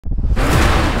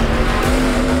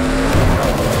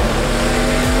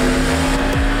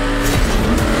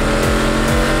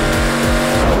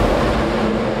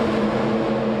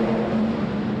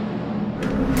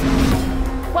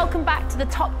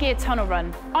gear tunnel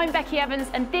run. I'm Becky Evans,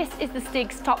 and this is the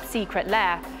Stig's top secret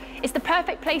lair. It's the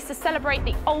perfect place to celebrate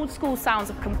the old school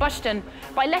sounds of combustion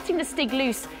by letting the Stig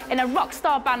loose in a rock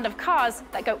star band of cars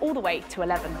that go all the way to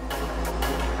 11.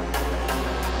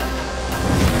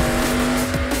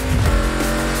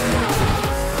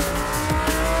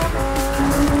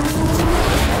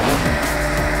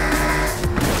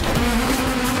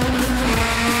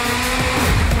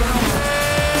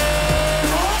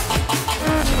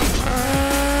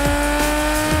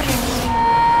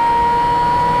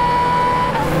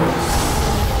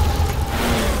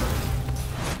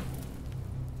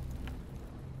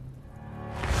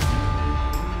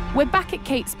 We're back at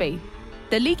Catesby,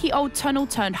 the leaky old tunnel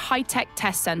turned high-tech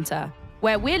test centre,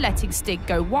 where we're letting Stig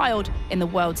go wild in the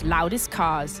world's loudest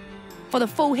cars. For the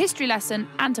full history lesson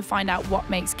and to find out what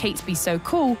makes Catesby so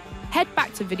cool, head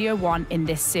back to video 1 in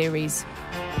this series.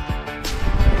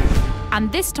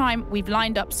 And this time, we've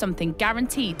lined up something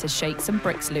guaranteed to shake some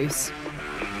bricks loose.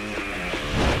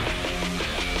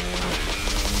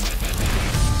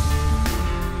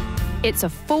 It's a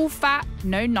full-fat,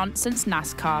 no-nonsense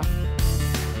Nascar.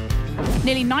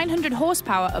 Nearly 900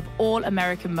 horsepower of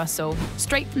all-American muscle,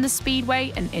 straight from the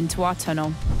speedway and into our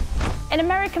tunnel. In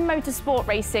American motorsport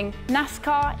racing,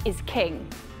 NASCAR is king.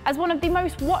 As one of the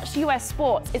most watched US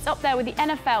sports, it's up there with the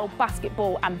NFL,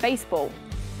 basketball and baseball.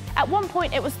 At one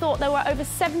point, it was thought there were over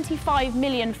 75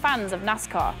 million fans of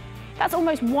NASCAR. That's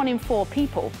almost 1 in 4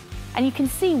 people, and you can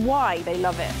see why they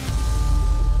love it.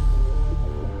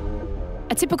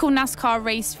 A typical NASCAR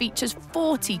race features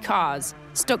 40 cars,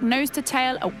 stuck nose to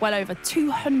tail at well over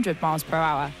 200 miles per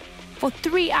hour, for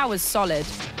 3 hours solid.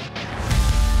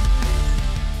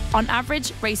 On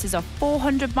average, races are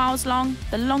 400 miles long,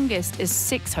 the longest is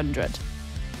 600.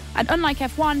 And unlike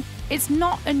F1, it's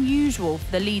not unusual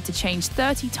for the lead to change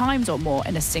 30 times or more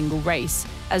in a single race,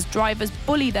 as drivers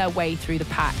bully their way through the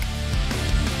pack.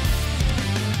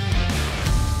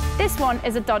 This one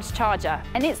is a Dodge Charger,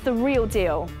 and it's the real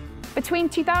deal. Between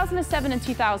 2007 and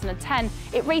 2010,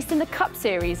 it raced in the Cup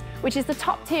Series, which is the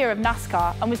top tier of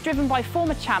NASCAR, and was driven by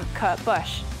former champ Kurt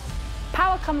Busch.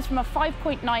 Power comes from a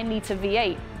 5.9-litre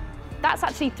V8. That's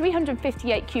actually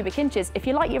 358 cubic inches if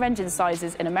you like your engine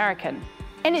sizes in American.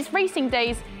 In its racing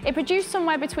days, it produced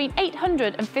somewhere between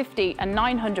 850 and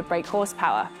 900 brake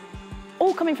horsepower,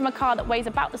 all coming from a car that weighs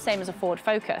about the same as a Ford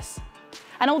Focus.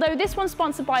 And although this one's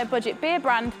sponsored by a budget beer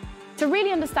brand, to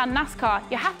really understand NASCAR,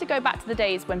 you have to go back to the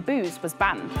days when booze was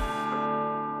banned.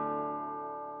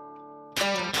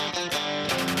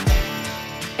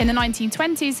 In the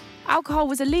 1920s, alcohol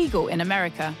was illegal in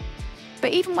America.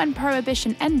 But even when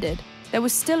Prohibition ended, there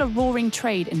was still a roaring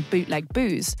trade in bootleg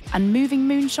booze, and moving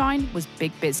moonshine was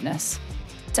big business.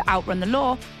 To outrun the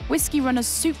law, whiskey runners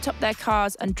souped up their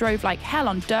cars and drove like hell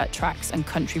on dirt tracks and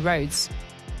country roads.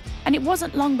 And it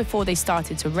wasn't long before they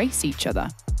started to race each other.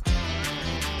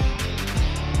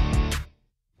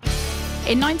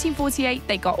 In 1948,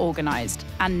 they got organised,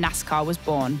 and NASCAR was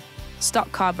born.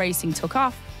 Stock car racing took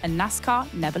off, and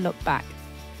NASCAR never looked back.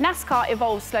 NASCAR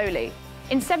evolved slowly.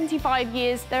 In 75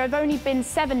 years, there have only been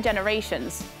 7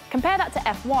 generations. Compare that to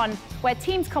F1, where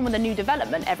teams come with a new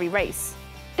development every race.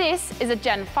 This is a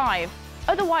Gen 5,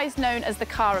 otherwise known as the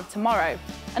car of tomorrow.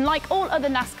 And like all other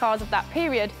NASCARs of that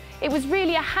period, it was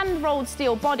really a hand-rolled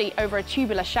steel body over a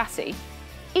tubular chassis.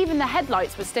 Even the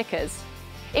headlights were stickers.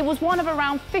 It was one of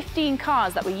around 15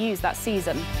 cars that were used that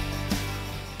season.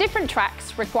 Different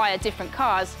tracks require different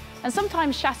cars, and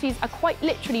sometimes chassis are quite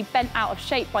literally bent out of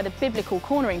shape by the biblical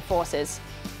cornering forces.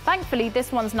 Thankfully,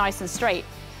 this one's nice and straight,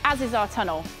 as is our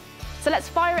tunnel. So let's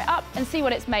fire it up and see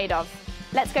what it's made of.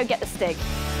 Let's go get the Stig.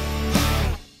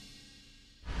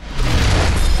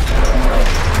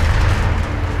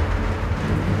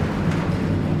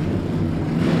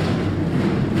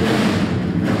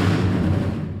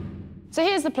 So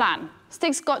here's the plan.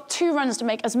 Stig's got 2 runs to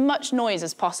make as much noise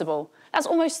as possible. That's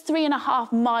almost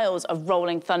 3.5 miles of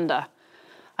rolling thunder.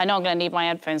 I know I'm going to need my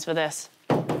headphones for this.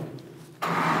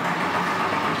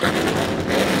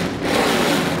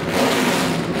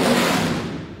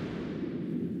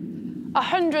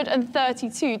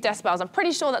 132 decibels. I'm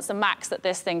pretty sure that's the max that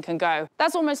this thing can go.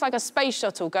 That's almost like a space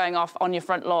shuttle going off on your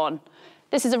front lawn.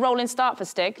 This is a rolling start for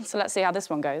Stig, so let's see how this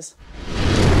one goes.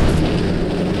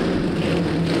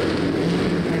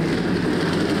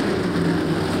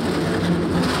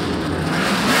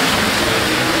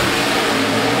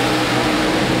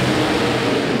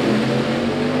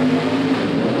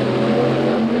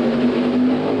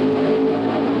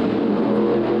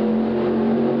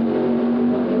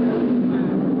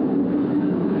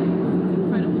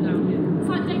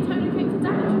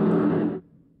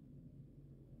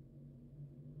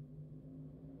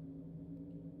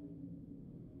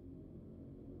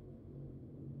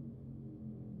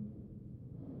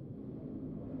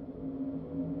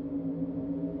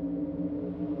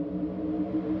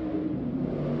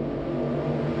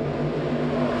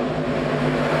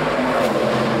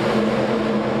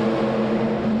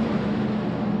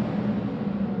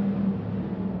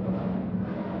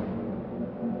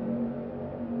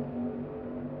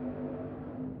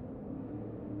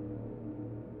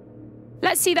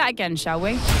 Let's see that again, shall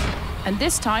we? And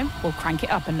this time, we'll crank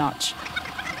it up a notch.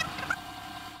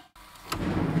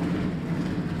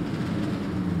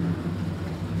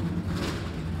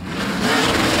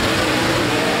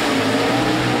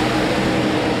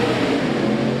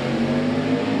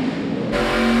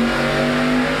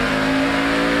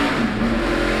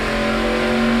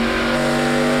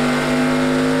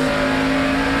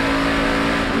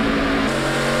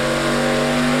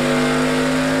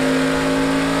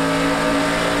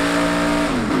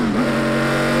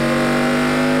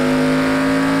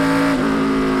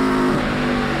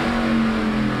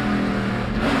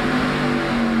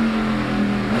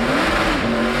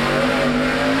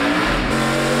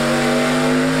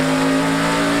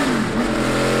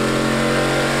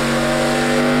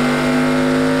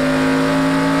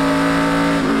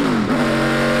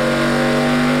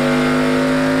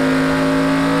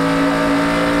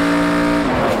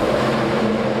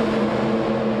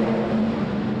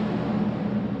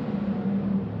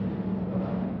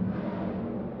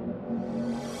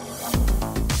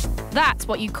 That's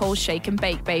what you call shake and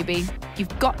bake, baby.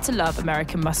 You've got to love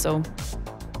American muscle.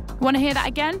 Want to hear that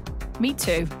again? Me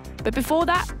too. But before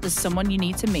that, there's someone you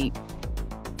need to meet.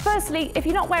 Firstly, if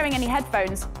you're not wearing any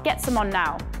headphones, get some on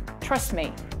now. Trust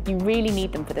me, you really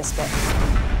need them for this bit.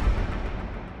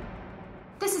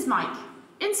 This is Mike.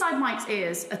 Inside Mike's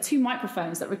ears are two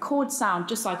microphones that record sound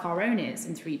just like our own ears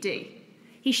in 3D.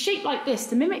 He's shaped like this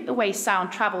to mimic the way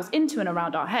sound travels into and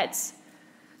around our heads.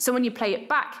 So when you play it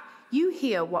back, you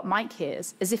hear what Mike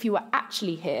hears as if you were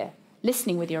actually here,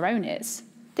 listening with your own ears.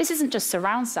 This isn't just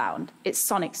surround sound, it's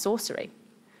sonic sorcery.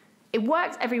 It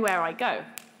works everywhere I go.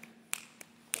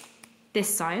 This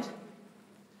side,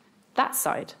 that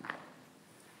side.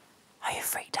 Are you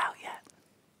freaked out yet?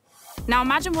 Now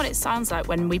imagine what it sounds like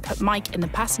when we put Mike in the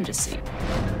passenger seat.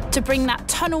 To bring that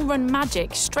tunnel run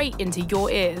magic straight into your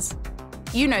ears.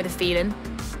 You know the feeling.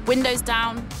 Windows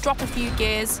down, drop a few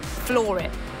gears, floor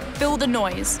it. Feel the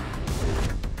noise.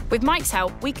 With Mike's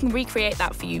help, we can recreate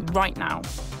that for you right now.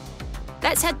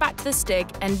 Let's head back to the Stig,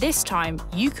 and this time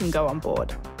you can go on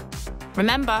board.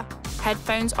 Remember,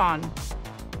 headphones on.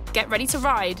 Get ready to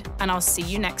ride, and I'll see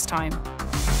you next time.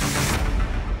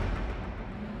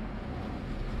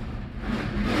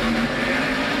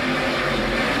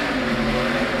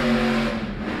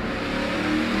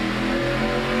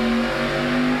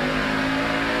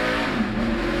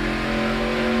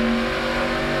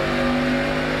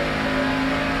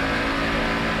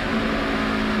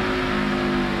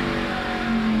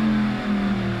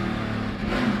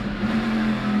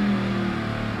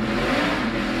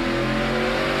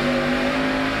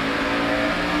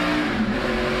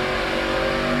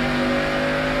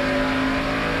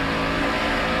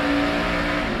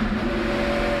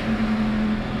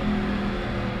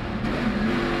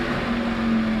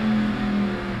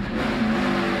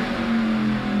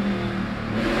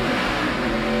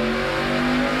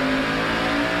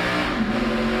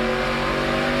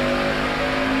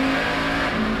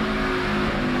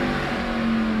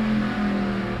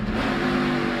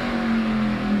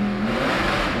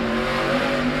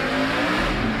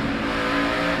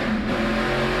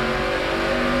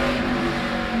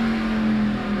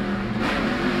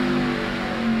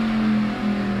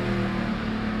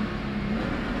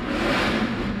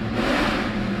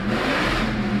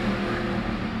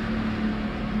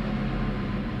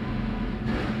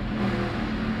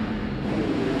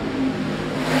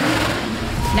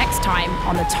 Next time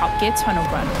on the Top Gear Tunnel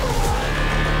Run.